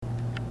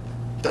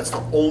That's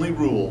the only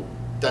rule.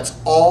 That's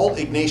all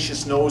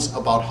Ignatius knows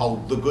about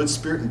how the good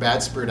spirit and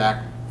bad spirit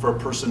act for a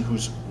person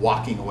who's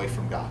walking away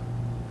from God.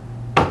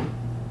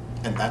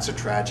 And that's a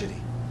tragedy.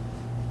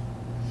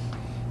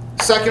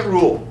 Second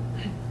rule.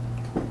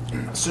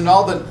 So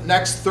now the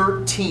next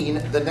 13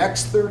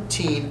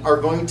 are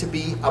going to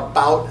be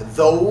about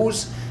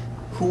those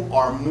who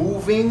are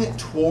moving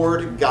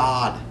toward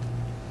God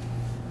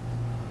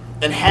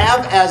and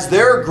have as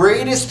their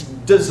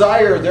greatest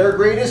desire, their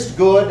greatest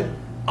good,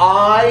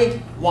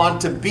 I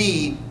want to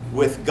be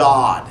with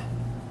God.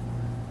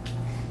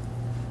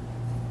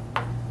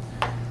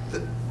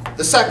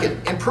 The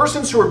second, in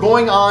persons who are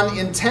going on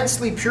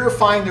intensely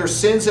purifying their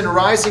sins and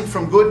arising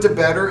from good to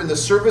better in the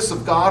service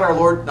of God our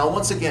Lord. Now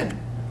once again,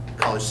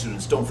 college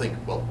students, don't think,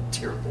 well,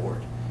 dear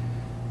Lord,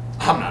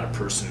 I'm not a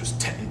person who's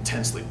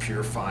intensely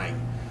purifying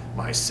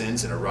my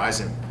sins and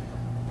arising.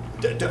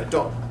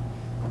 Don't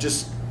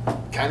just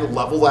kind of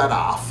level that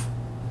off.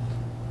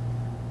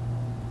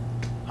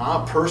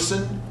 A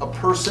person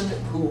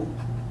who,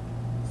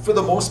 for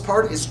the most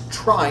part, is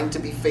trying to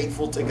be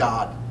faithful to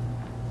God.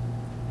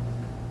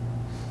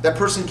 That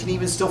person can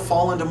even still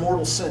fall into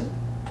mortal sin.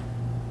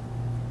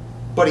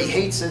 But he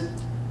hates it.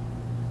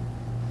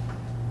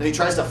 And he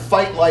tries to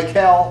fight like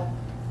hell.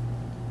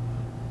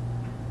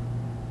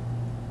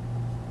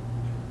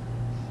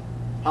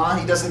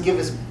 He doesn't give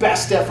his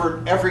best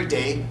effort every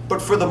day,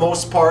 but for the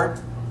most part.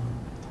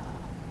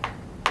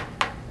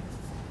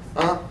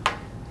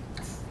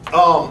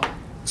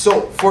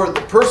 So for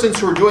the persons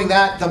who are doing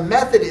that, the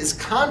method is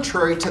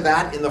contrary to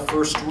that in the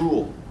first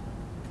rule.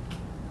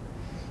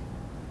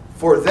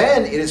 For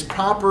then it is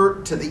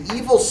proper to the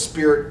evil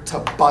spirit to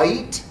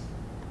bite,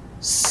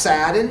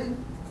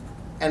 sadden,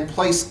 and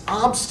place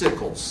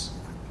obstacles,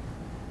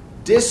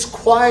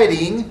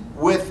 disquieting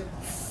with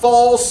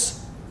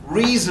false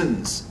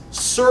reasons.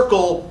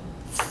 Circle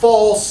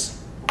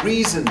false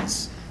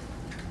reasons.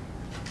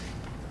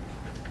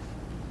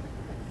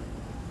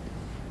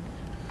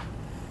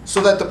 So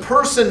that the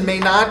person may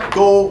not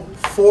go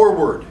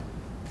forward.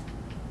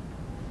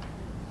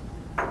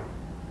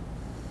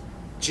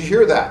 Did you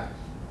hear that?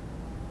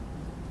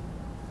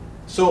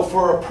 So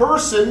for a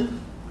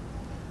person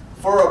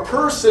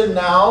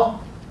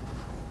now,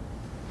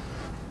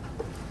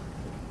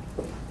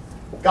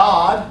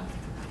 God,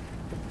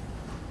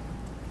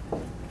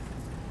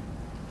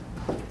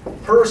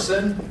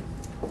 person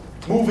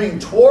moving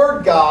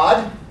toward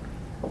God,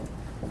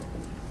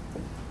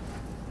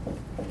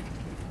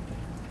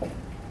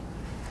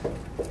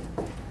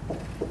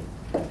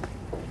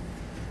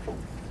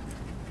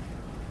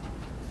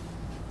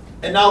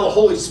 and now the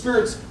Holy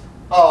Spirit's,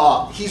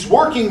 he's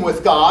working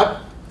with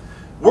God,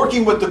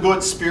 working with the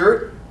good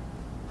spirit,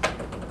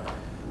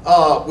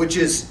 which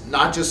is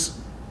not just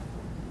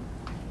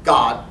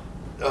God,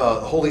 the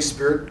Holy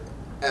Spirit,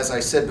 as I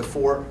said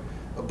before,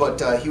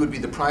 but he would be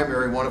the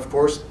primary one, of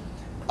course.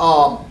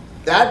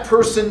 That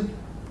person,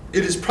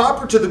 it is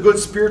proper to the good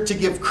spirit to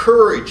give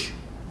courage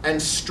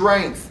and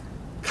strength,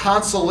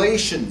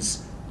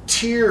 consolations,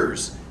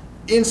 tears,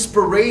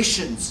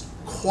 inspirations,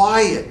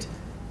 quiet,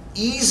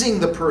 easing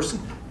the person,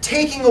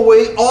 taking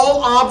away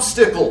all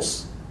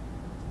obstacles,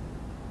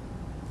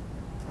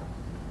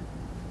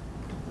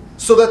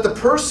 so that the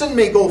person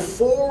may go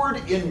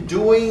forward in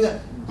doing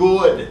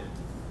good.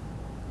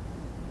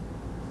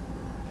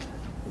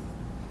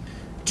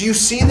 Do you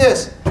see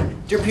this?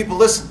 Dear people,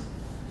 listen.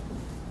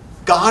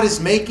 God is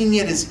making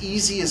it as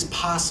easy as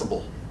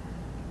possible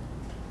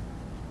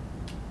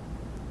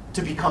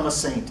to become a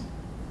saint.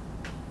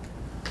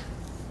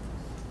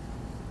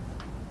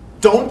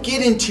 Don't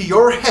get into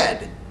your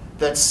head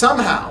that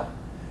somehow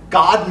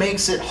God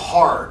makes it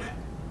hard.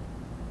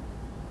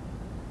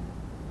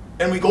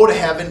 And we go to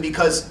heaven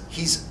because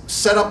he's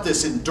set up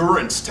this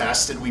endurance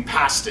test and we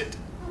passed it.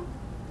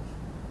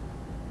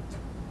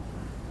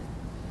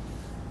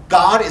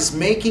 God is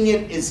making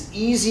it as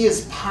easy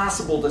as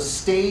possible to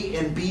stay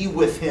and be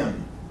with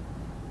him.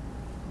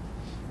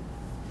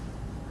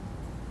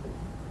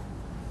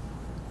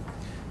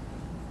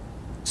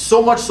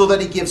 So much so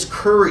that he gives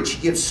courage,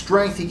 he gives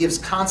strength, he gives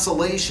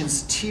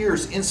consolations,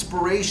 tears,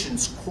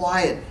 inspirations,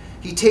 quiet.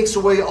 He takes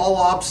away all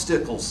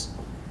obstacles.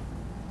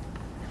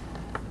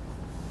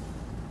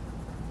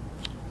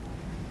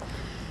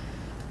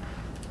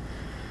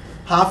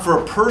 For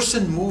a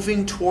person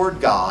moving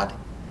toward God,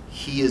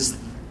 he is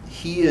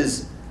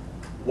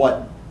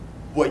what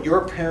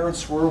your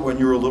parents were when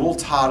you were a little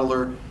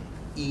toddler,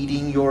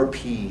 eating your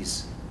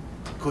peas.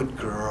 Good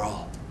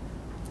girl.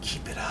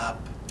 Keep it up.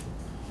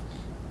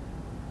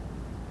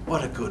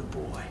 What a good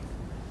boy.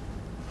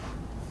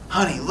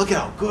 Honey, look at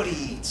how good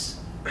he eats.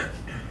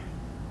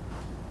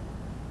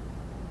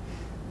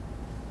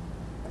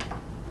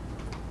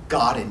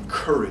 God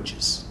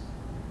encourages.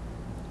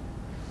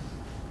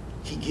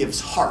 He gives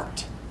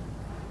heart.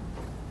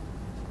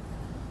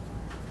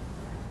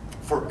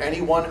 For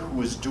anyone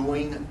who is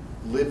living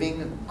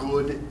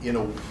good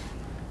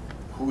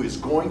who is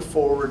going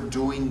forward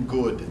doing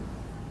good.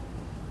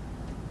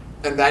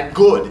 And that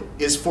good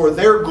is for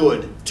their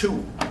good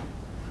too.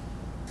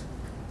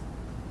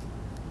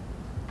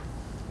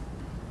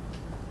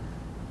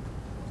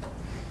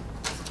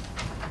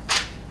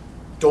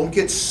 Don't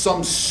get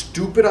some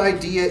stupid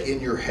idea in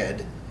your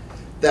head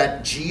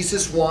that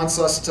Jesus wants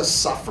us to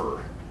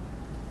suffer.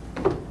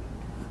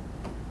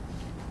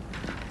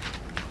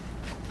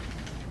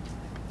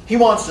 He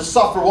wants to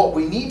suffer what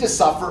we need to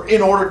suffer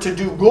in order to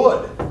do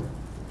good.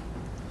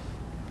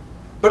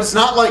 But it's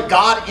not like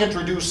God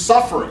introduced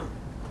suffering.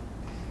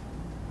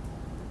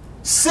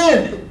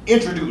 Sin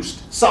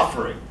introduced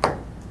suffering.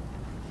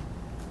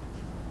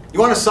 You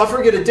want to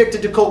suffer? Get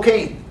addicted to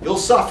cocaine. You'll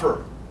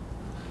suffer.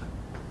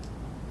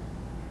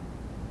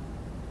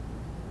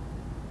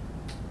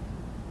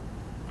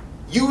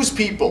 Use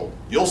people.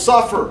 You'll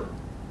suffer.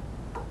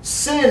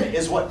 Sin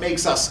is what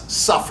makes us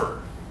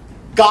suffer.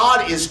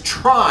 God is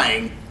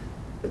trying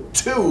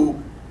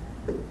to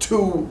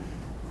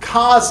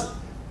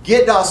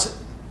get us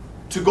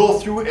to go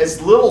through as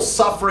little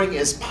suffering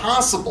as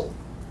possible.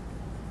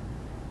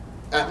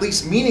 At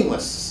least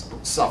meaningless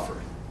suffering.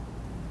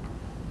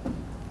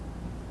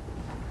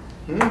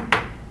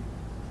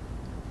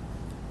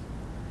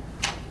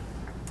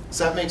 Does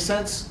that make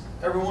sense,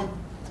 everyone?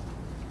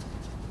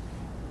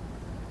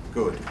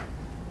 Good.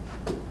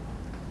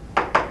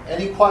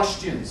 Any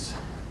questions?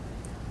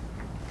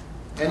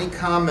 Any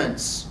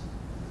comments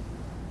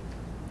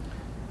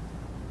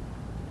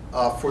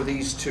for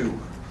these two?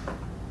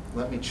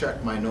 Let me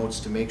check my notes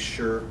to make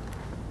sure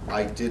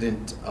I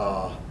didn't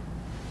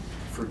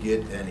forget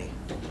any.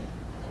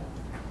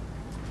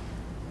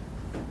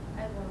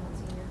 I have one more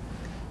senior.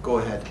 Go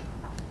ahead.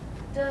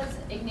 Does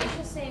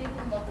Ignatius say anything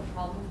about the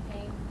problem of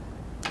pain?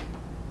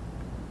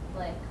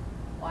 Like,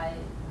 why,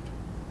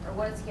 or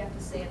what does he have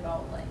to say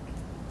about, like,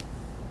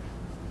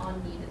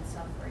 unneeded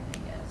suffering, I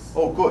guess?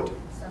 Oh, good.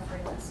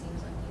 Suffering that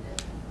seems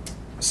unneeded.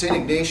 Saint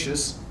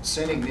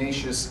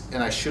Ignatius,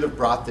 and I should have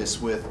brought this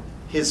with,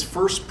 his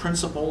first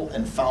principle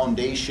and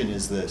foundation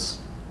is this.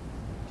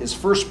 His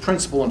first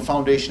principle and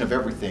foundation of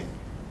everything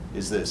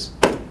is this.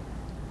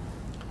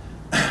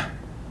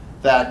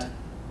 That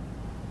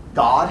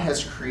God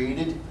has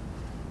created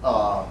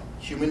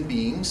human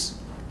beings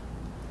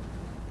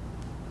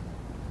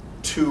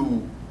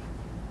to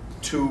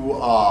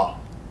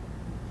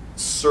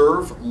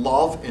serve,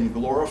 love, and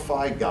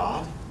glorify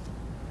God,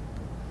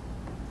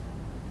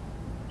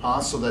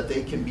 so that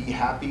they can be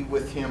happy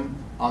with Him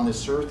on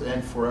this earth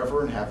and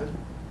forever in heaven.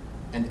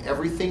 And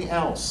everything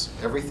else,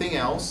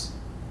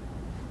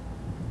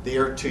 they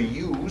are to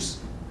use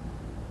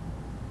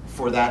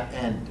for that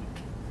end.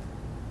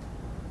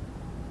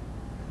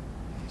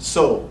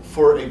 So,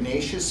 for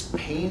Ignatius,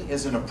 pain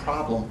isn't a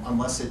problem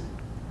unless it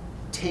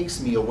takes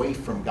me away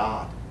from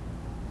God.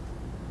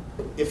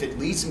 If it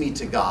leads me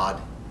to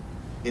God,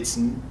 it's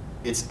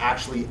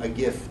actually a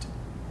gift.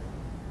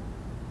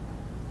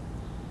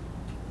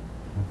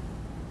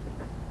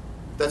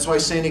 That's why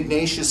Saint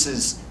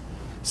Ignatius's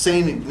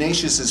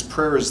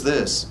prayer is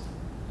this.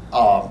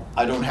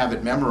 I don't have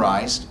it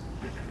memorized,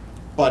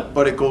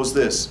 but it goes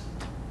this.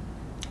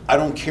 I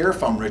don't care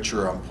if I'm rich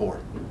or I'm poor.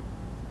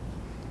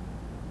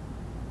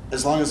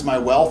 As long as my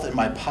wealth and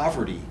my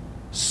poverty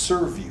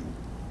serve you.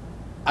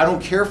 I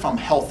don't care if I'm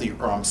healthy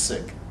or I'm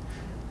sick.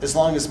 As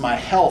long as my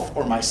health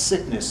or my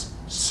sickness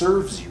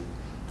serves you.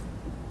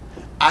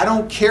 I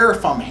don't care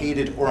if I'm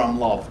hated or I'm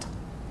loved.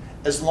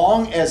 As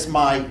long as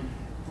my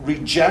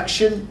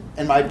rejection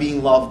and my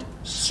being loved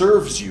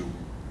serves you.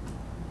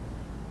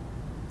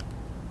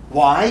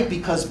 Why?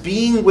 Because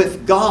being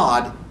with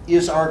God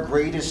is our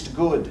greatest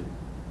good.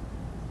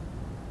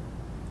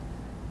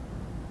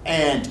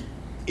 And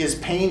is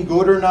pain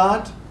good or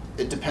not?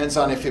 It depends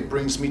on if it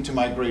brings me to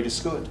my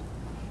greatest good.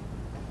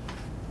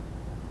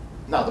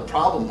 Now, the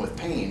problem with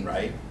pain,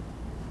 right,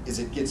 is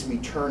it gets me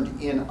turned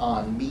in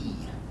on me.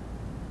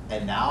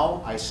 And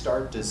now I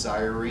start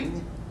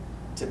desiring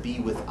to be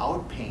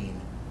without pain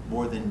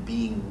more than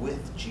being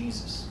with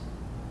Jesus.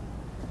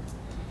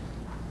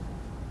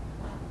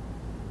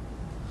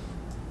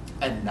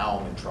 And now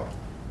I'm in trouble.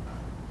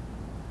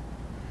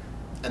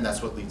 And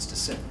that's what leads to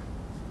sin.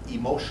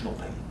 Emotional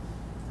pain.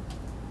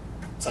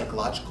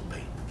 Psychological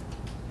pain.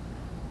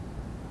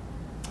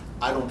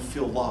 I don't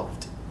feel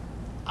loved.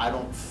 I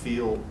don't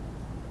feel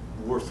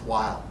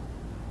worthwhile.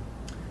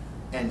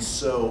 And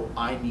so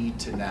I need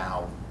to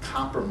now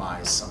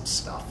compromise some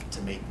stuff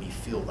to make me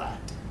feel that.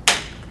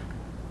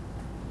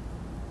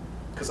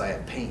 Because I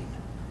have pain.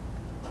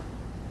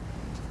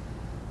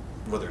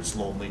 Whether it's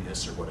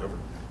loneliness or whatever.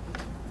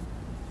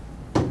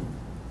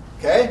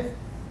 Okay?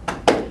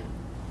 Did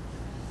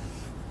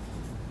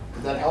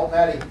that help,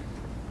 Maddie?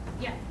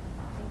 Yeah.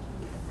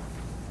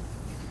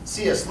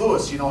 C.S.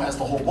 Lewis, has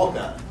the whole book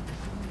on it.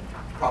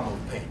 Problem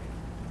with pain.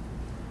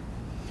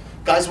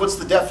 Guys, what's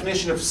the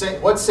definition of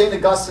what's St.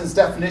 Augustine's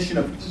definition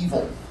of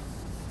evil?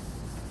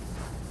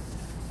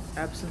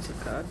 Absence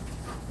of God.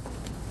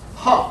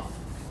 Huh.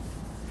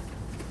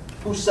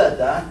 Who said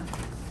that?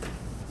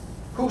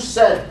 Who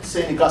said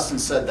St. Augustine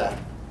said that?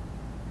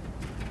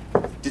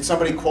 Did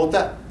somebody quote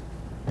that?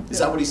 Is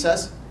that what he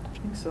says? I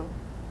think so.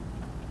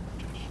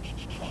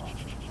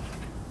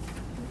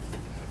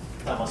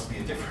 That must be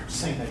a different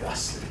St.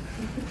 Augustine.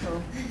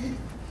 Oh.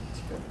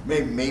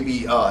 Maybe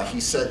he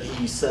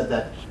said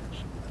that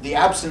the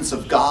absence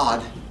of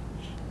God,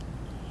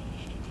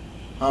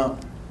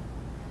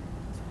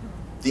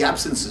 the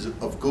absence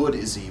of good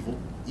is evil.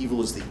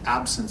 Evil is the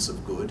absence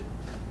of good,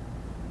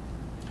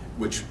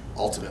 which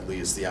ultimately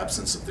is the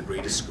absence of the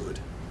greatest good.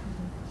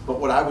 But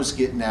what I was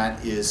getting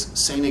at is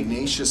St.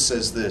 Ignatius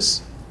says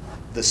this: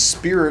 the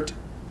spirit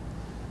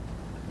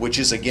which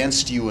is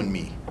against you and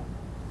me.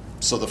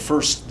 So the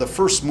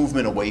first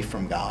movement away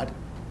from God.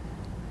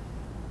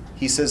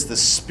 He says the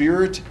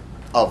spirit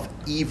of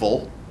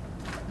evil,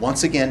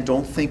 once again,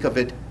 don't think of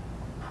it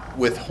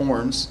with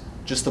horns,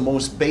 just the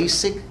most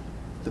basic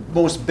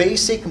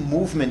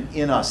movement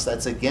in us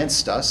that's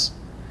against us,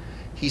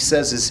 he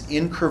says, is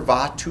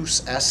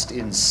incurvatus est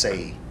in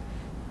se.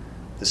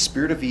 The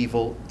spirit of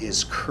evil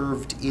is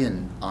curved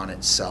in on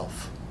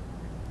itself.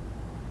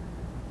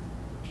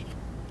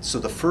 So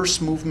the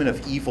first movement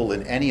of evil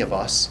in any of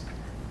us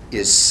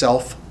is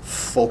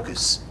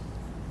self-focus,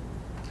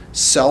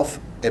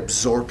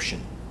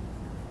 self-absorption.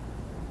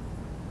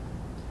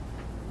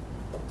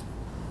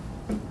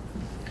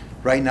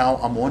 Right now,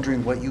 I'm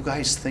wondering what you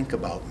guys think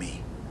about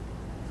me.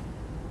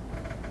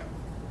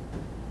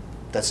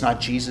 That's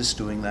not Jesus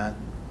doing that.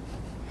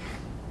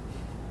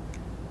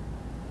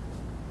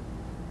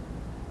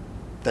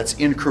 That's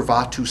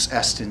incurvatus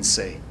est in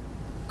se,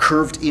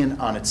 curved in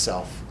on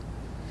itself.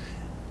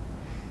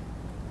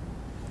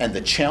 And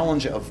the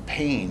challenge of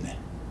pain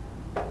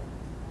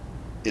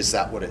is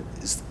that what it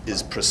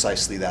is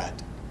precisely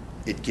that.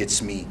 It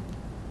gets me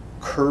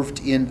curved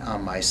in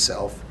on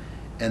myself,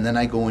 and then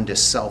I go into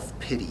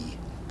self-pity.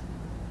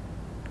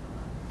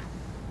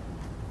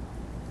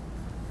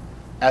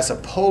 As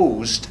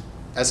opposed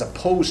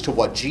to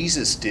what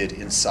Jesus did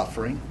in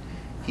suffering,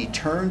 he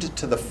turned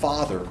to the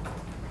Father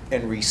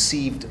and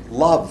received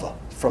love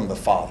from the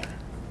Father.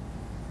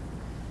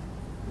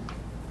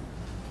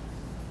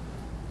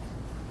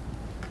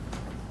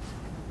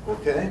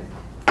 Okay?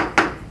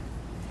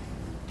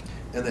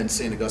 And then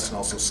St. Augustine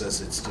also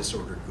says it's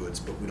disordered goods,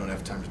 but we don't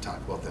have time to talk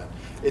about that.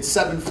 It's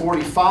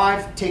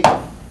 7:45. Take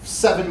a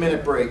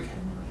 7-minute break.